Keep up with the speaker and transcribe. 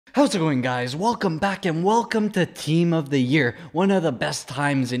How's it going, guys? Welcome back and welcome to Team of the Year, one of the best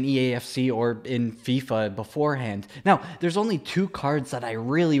times in EAFC or in FIFA beforehand. Now, there's only two cards that I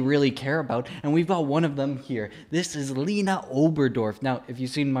really care about, and we've got one of them here. This is Lena Oberdorf. Now, if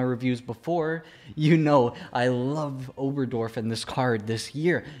you've seen my reviews before, you know I love Oberdorf and this card this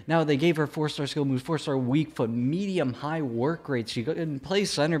year. Now, they gave her 4-star skill moves, 4-star weak foot, medium high work rate. She can play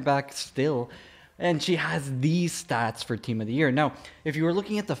center back still. And she has these stats for Team of the Year. Now, if you were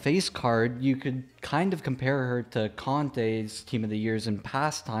looking at the face card, you could kind of compare her to Conte's Team of the Years in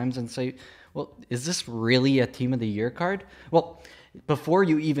past times and say, well, is this really a Team of the Year card? Well, before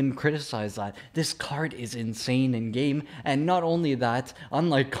you even criticize that, this card is insane in game. And not only that,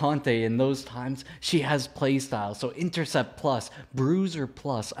 unlike Conte in those times, she has playstyle. So Intercept Plus, Bruiser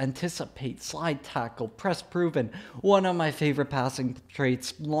Plus, Anticipate, Slide Tackle, Press Proven, one of my favorite passing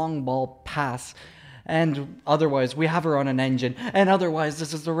traits, Long Ball Pass. And otherwise, we have her on an engine. And otherwise,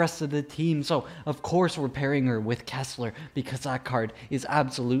 this is the rest of the team. So, of course, we're pairing her with Kessler because that card is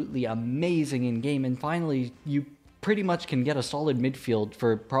absolutely amazing in game. And finally, you pretty much can get a solid midfield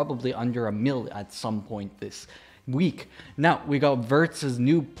for probably under $1 million at some point this week. Now, we got Wirtz's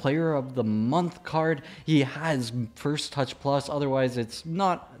new Player of the Month card. He has First Touch Plus, otherwise it's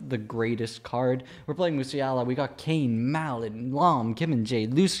not the greatest card. We're playing Musiala. We got Kane, Malin, Lam, Kim and Jay,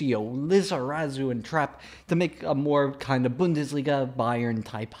 Lucio, Lizarazu, and Trapp to make a more kind of Bundesliga Bayern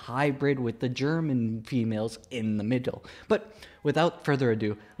type hybrid with the German females in the middle. But without further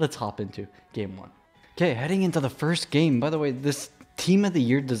ado, let's hop into game one. Okay, heading into the first game. By the way, this Team of the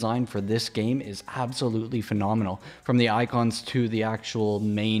Year design for this game is absolutely phenomenal. From the icons to the actual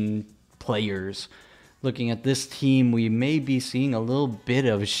main players. Looking at this team, we may be seeing a little bit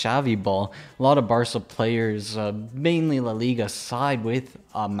of Xavi ball. A lot of Barca players, mainly La Liga side with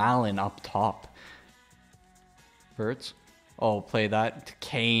Malin up top. Wirtz. Oh, play that.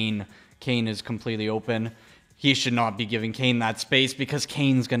 Kane. Kane is completely open. He should not be giving Kane that space because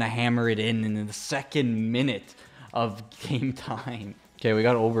Kane's going to hammer it in the second minute of game time. Okay, we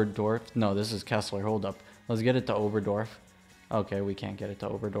got Oberdorf. No, this is Kessler. Hold up. Let's get it to Oberdorf. Okay, we can't get it to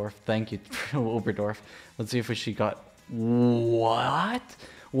Oberdorf. Thank you, Oberdorf. Let's see if she got... What?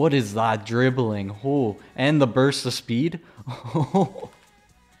 What is that dribbling? Oh, and the burst of speed?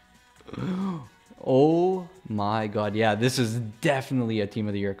 Oh my god, yeah, this is definitely a Team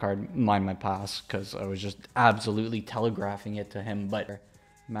of the Year card. Mind my pass, because I was just absolutely telegraphing it to him. But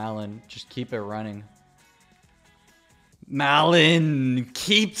Malin, just keep it running. Malin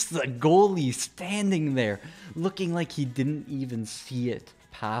keeps the goalie standing there, looking like he didn't even see it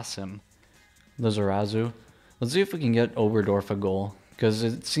pass him. Lizarazu. Let's see if we can get Oberdorf a goal, because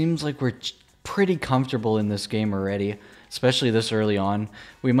it seems like we're pretty comfortable in this game already, especially this early on.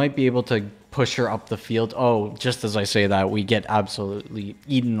 We might be able to push her up the field. Oh, just as I say that, we get absolutely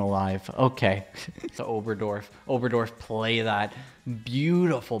eaten alive. Okay. So Oberdorf. Oberdorf play that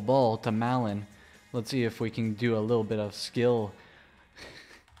beautiful ball to Malin. Let's see if we can do a little bit of skill.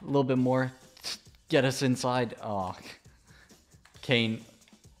 A little bit more. Get us inside. Oh. Kane.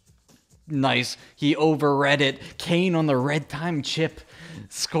 Nice. He overread it. Kane on the red time chip.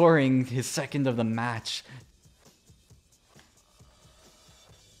 Scoring his second of the match.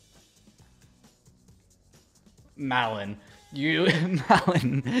 Malin.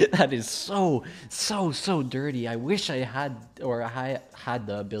 Malin, that is so dirty. I wish I had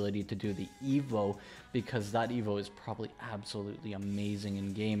the ability to do the Evo, because that Evo is probably absolutely amazing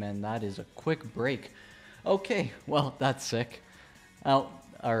in game, and that is a quick break. Okay, well, that's sick. Oh,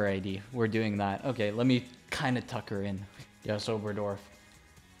 alrighty, we're doing that. Okay, let me kind of tuck her in. Yes, Oberdorf.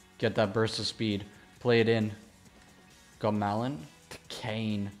 Get that burst of speed. Play it in. Got Malin to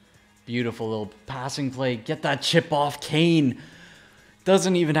Kane. Beautiful little passing play. Get that chip off. Kane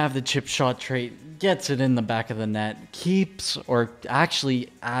doesn't even have the chip shot trait. Gets it in the back of the net. Keeps, or actually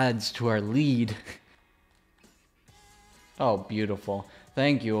adds to our lead. Oh, beautiful.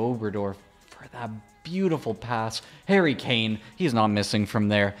 Thank you, Oberdorf, for that beautiful pass. Harry Kane, he's not missing from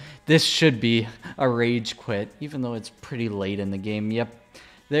there. This should be a rage quit, even though it's pretty late in the game. Yep.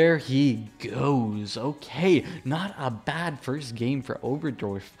 There he goes. Okay, not a bad first game for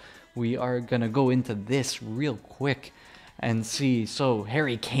Oberdorf. We are going to go into this real quick and see. So,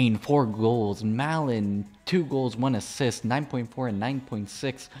 Harry Kane, 4 goals. Malin, 2 goals, 1 assist. 9.4 and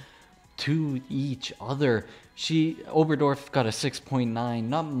 9.6 to each other. Oberdorf got a 6.9.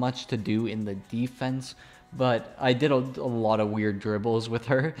 Not much to do in the defense, but I did a lot of weird dribbles with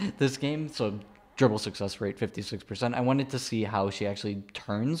her this game. So, dribble success rate 56%. I wanted to see how she actually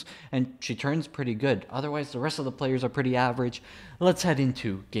turns, and she turns pretty good. Otherwise, the rest of the players are pretty average. Let's head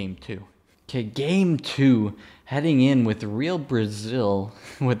into game 2. Okay, game two, heading in with Real Brazil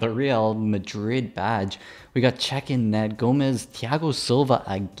with a Real Madrid badge. We got Czech in net, Gomez, Thiago Silva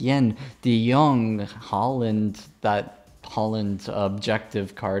again, De Jong, Holland, that Holland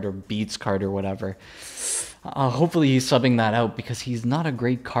objective card or beats card or whatever. Hopefully he's subbing that out because he's not a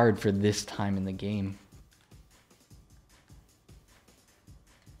great card for this time in the game.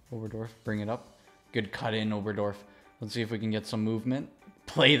 Oberdorf, bring it up. Good cut in, Oberdorf. Let's see if we can get some movement.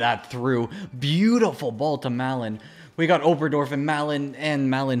 Play that through. Beautiful ball to Malin. We got Oberdorf and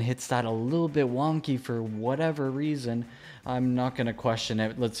Malin hits that a little bit wonky for whatever reason. I'm not going to question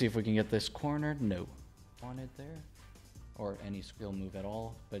it. Let's see if we can get this cornered. No. Want it there? Or any skill move at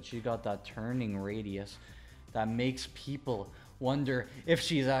all. But she got that turning radius that makes people wonder if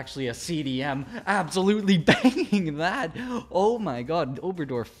she's actually a CDM. Absolutely banging that. Oh my god.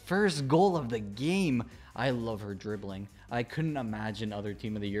 Oberdorf, first goal of the game. I love her dribbling. I couldn't imagine other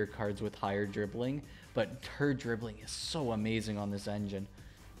Team of the Year cards with higher dribbling, but her dribbling is so amazing on this engine.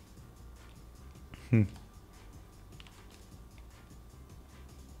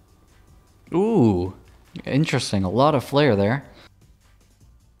 Ooh, interesting. A lot of flair there.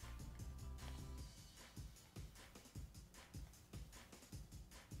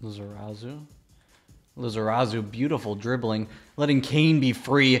 Lizarazu, beautiful dribbling, letting Kane be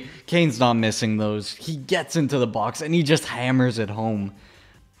free. Kane's not missing those. He gets into the box and he just hammers it home.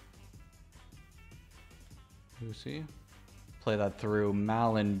 Lucy, play that through.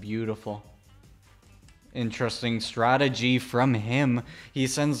 Malin, beautiful. Interesting strategy from him. He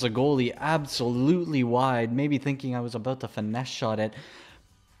sends the goalie absolutely wide, maybe thinking I was about to finesse shot it.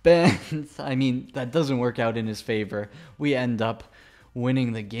 But, I mean, that doesn't work out in his favor. We end up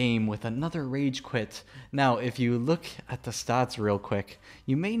winning the game with another rage quit. Now, if you look at the stats real quick,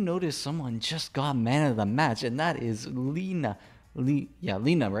 you may notice someone just got man of the match, and that is Lena, right?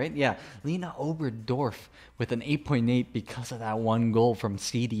 Yeah, Lena Oberdorf with an 8.8 because of that one goal from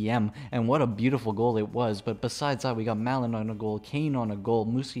CDM, and what a beautiful goal it was. But besides that, we got Malin on a goal, Kane on a goal,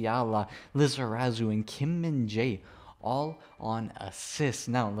 Musiala, Lizarazu, and Kim Min Jae all on assists.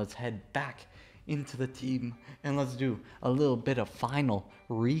 Now, let's head back into the team and let's do a little bit of final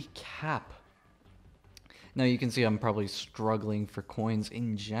recap. Now you can see I'm probably struggling for coins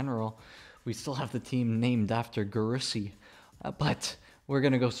in general. We still have the team named after Garussi, but we're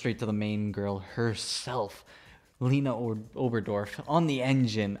gonna go straight to the main girl herself, Lena Oberdorf. On the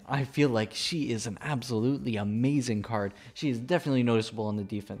engine, I feel like she is an absolutely amazing card. She is definitely noticeable on the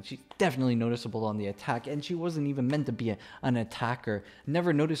defense. She's definitely noticeable on the attack, and she wasn't even meant to be an attacker.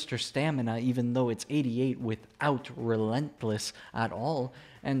 Never noticed her stamina, even though it's 88 without relentless at all.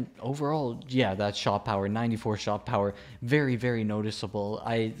 And overall, yeah, that shot power, 94 shot power, very, very noticeable.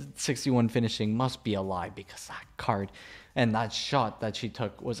 61 finishing must be a lie because that card and that shot that she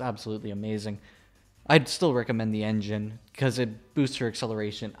took was absolutely amazing. I'd still recommend the engine because it boosts her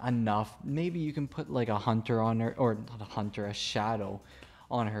acceleration enough. Maybe you can put like a hunter on her, or not a hunter, a shadow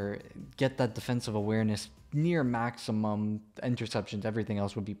on her. Get that defensive awareness near maximum, interceptions, everything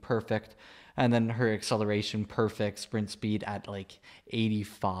else would be perfect. And then her acceleration, perfect, sprint speed at like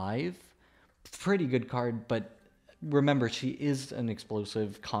 85. Pretty good card, but remember, she is an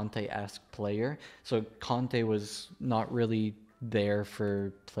explosive Conte-esque player. So Conte was not really there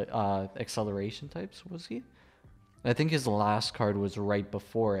for acceleration types, was he? I think his last card was right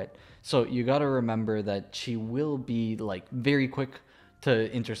before it. So you got to remember that she will be like very quick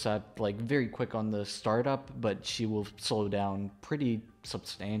to intercept, like very quick on the startup, but she will slow down pretty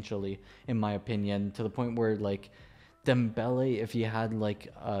substantially, in my opinion, to the point where like Dembele, if you had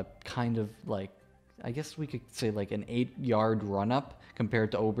like a kind of like, I guess we could say like an 8-yard run up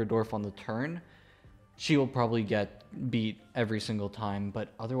compared to Oberdorf on the turn, she will probably get beat every single time. But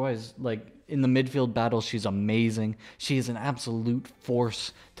otherwise, like in the midfield battle, she's amazing. She is an absolute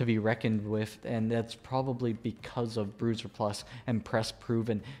force to be reckoned with, and that's probably because of Bruiser Plus and Press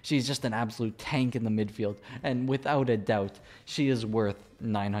Proven. She's just an absolute tank in the midfield, and without a doubt, she is worth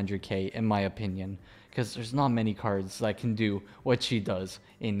 900k in my opinion, because there's not many cards that can do what she does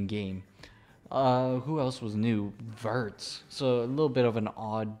in game. Who else was new? Wirtz. So a little bit of an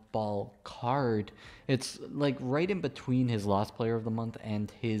oddball card. It's like right in between his last player of the month and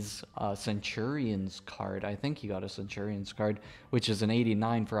his Centurions card. I think he got a Centurions card, which is an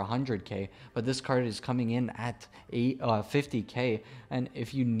 89 for 100k. But this card is coming in at 50k. And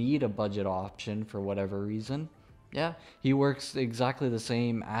if you need a budget option for whatever reason, yeah, he works exactly the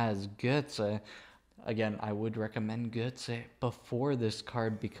same as Wirtz. Again, I would recommend Götze before this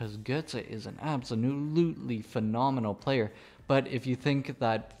card because Götze is an absolutely phenomenal player. But if you think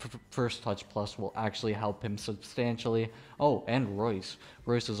that First Touch Plus will actually help him substantially, oh, and Royce.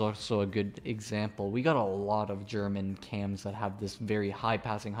 Royce is also a good example. We got a lot of German cams that have this very high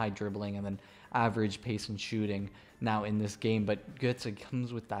passing, high dribbling, and then average pace and shooting now in this game. But Götze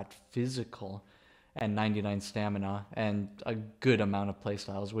comes with that physical and 99 stamina and a good amount of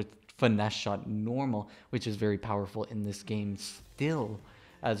playstyles with finesse shot normal, which is very powerful in this game still,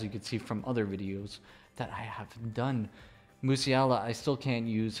 as you can see from other videos that I have done. Musiala, I still can't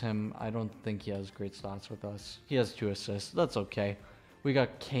use him. I don't think he has great stats with us. He has 2 assists. That's okay. We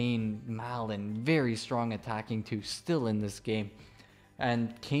got Kane, Malin, very strong attacking too, still in this game.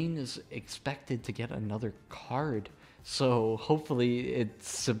 And Kane is expected to get another card. So hopefully it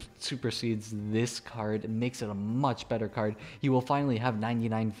supersedes this card and makes it a much better card. He will finally have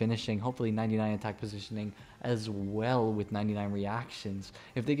 99 finishing, hopefully 99 attack positioning as well with 99 reactions.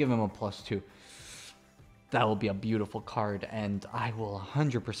 If they give him a +2, that will be a beautiful card, and I will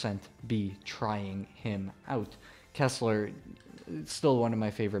 100% be trying him out. Kessler, still one of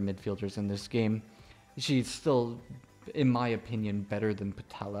my favorite midfielders in this game. She's still, in my opinion, better than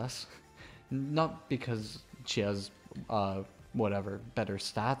Putellas. Not because she has whatever better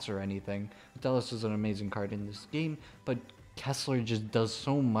stats or anything. Putellas is an amazing card in this game, but Kessler just does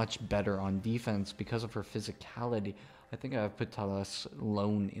so much better on defense because of her physicality. I think I have Putellas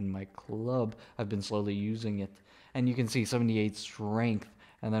loan in my club. I've been slowly using it, and you can see 78 strength,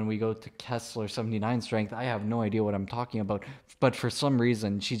 and then we go to Kessler, 79 strength. I have no idea what I'm talking about, but for some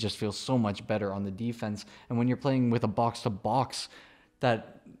reason she just feels so much better on the defense. And when you're playing with a box-to-box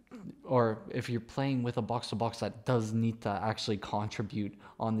or if you're playing with a box-to-box that does need to actually contribute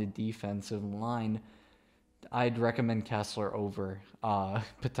on the defensive line, I'd recommend Kessler over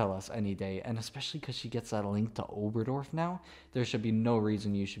Putellas any day, and especially because she gets that link to Oberdorf now. There should be no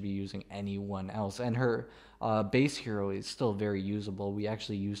reason you should be using anyone else, and her base hero is still very usable. We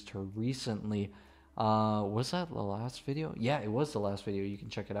actually used her recently. Was that the last video? Yeah, it was the last video. You can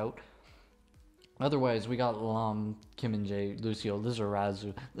check it out. Otherwise, we got Kim and J, Lucio,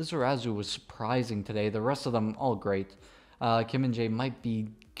 Lizarazu. Lizarazu was surprising today. The rest of them, all great. Kim and J might be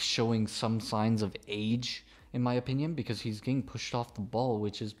showing some signs of age, in my opinion, because he's getting pushed off the ball,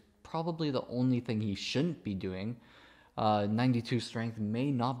 which is probably the only thing he shouldn't be doing. 92 strength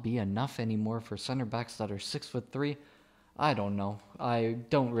may not be enough anymore for center backs that are 6'3". I don't know. I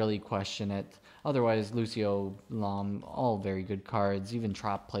don't really question it. Otherwise, Lucio, Lam, all very good cards. Even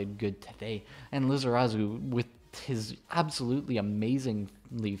Trap played good today. And Lizarazu with his absolutely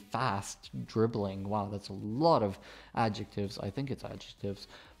amazingly fast dribbling. Wow, that's a lot of adjectives. I think it's adjectives.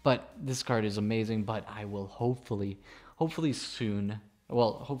 But this card is amazing, but I will hopefully soon,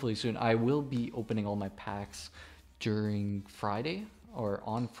 I will be opening all my packs during Friday or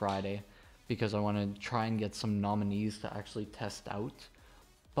on Friday, because I want to try and get some nominees to actually test out.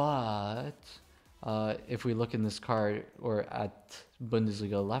 But if we look in this card or at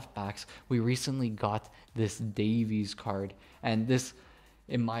Bundesliga left backs, we recently got this Davies card, and this,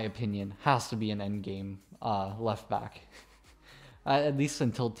 in my opinion, has to be an endgame left back. At least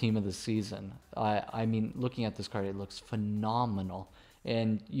until team of the season. I mean, looking at this card, it looks phenomenal.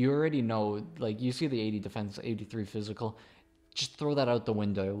 And you already know, like, you see the 80 defense, 83 physical. Just throw that out the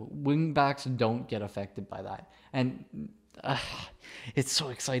window. Wingbacks don't get affected by that. And it's so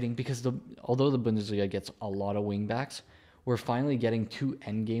exciting because although the Bundesliga gets a lot of wingbacks, we're finally getting 2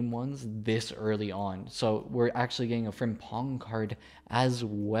 endgame ones this early on. So we're actually getting a Frimpong card as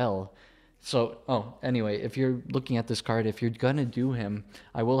well. So, anyway, if you're looking at this card, if you're gonna do him,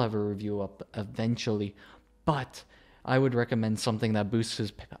 I will have a review up eventually. But I would recommend something that boosts his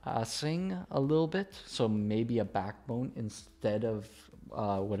passing a little bit. So maybe a backbone instead of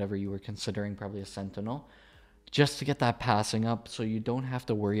whatever you were considering, probably a sentinel. Just to get that passing up so you don't have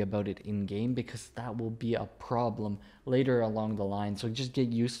to worry about it in-game, because that will be a problem later along the line. So just get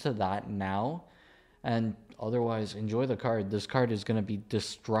used to that now. And otherwise, enjoy the card. This card is going to be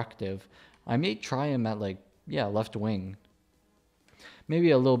destructive. I may try him at, left wing.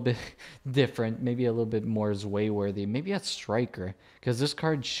 Maybe a little bit different. Maybe a little bit more Zway-worthy. Maybe at striker. Because this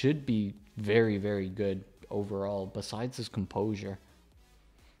card should be very, very good overall, besides his composure.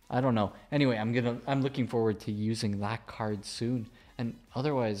 I don't know. Anyway, I'm looking forward to using that card soon. And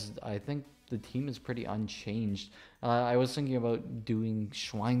otherwise, I think the team is pretty unchanged. I was thinking about doing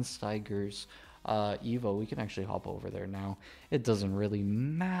Schweinsteiger's Evo. We can actually hop over there now. It doesn't really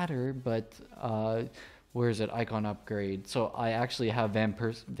matter, but where is it? Icon upgrade. So I actually have Van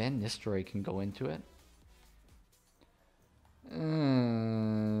Nistelrooy can go into it.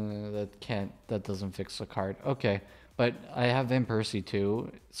 That doesn't fix the card. Okay, but I have Van Persie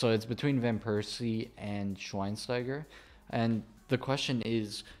too, so it's between Van Persie and Schweinsteiger, and the question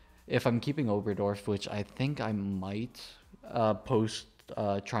is, if I'm keeping Oberdorf, which I think I might post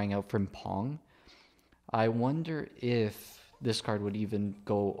trying out from Pong, I wonder if this card would even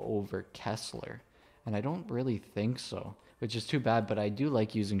go over Kessler, and I don't really think so, which is too bad. But I do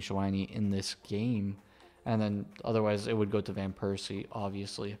like using Schweini in this game. And then otherwise it would go to Van Persie,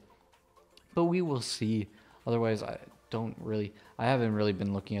 obviously. But we will see. Otherwise, I haven't really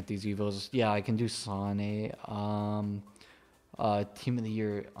been looking at these Evos. Yeah, I can do Sane. Team of the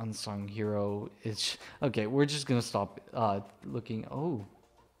Year, Unsung Hero. Okay, we're just going to stop looking. Oh.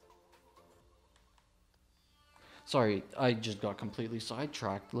 Sorry, I just got completely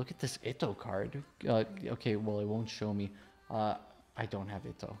sidetracked. Look at this Ito card. Okay, well, it won't show me. I don't have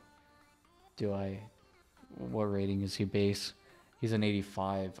Ito. Do I? What rating is he base? He's an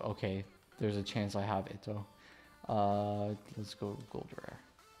 85. Okay, there's a chance I have Ito. Let's go gold rare.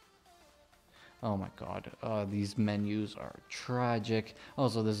 Oh my god, these menus are tragic.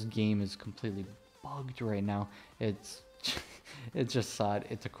 Also, this game is completely bugged right now. It's just sad.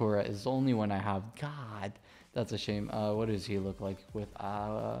 Itakura is the only one I have. God, that's a shame. What does he look like with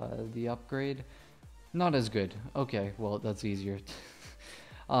the upgrade? Not as good. Okay, well, that's easier.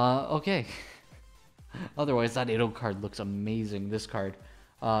 Okay. Otherwise, that Ito card looks amazing. This card,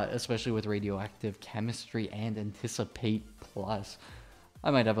 especially with Radioactive Chemistry and Anticipate Plus.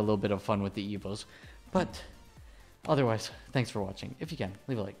 I might have a little bit of fun with the Evos. But otherwise, thanks for watching. If you can,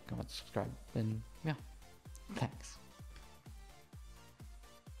 leave a like, comment, subscribe, and yeah, thanks.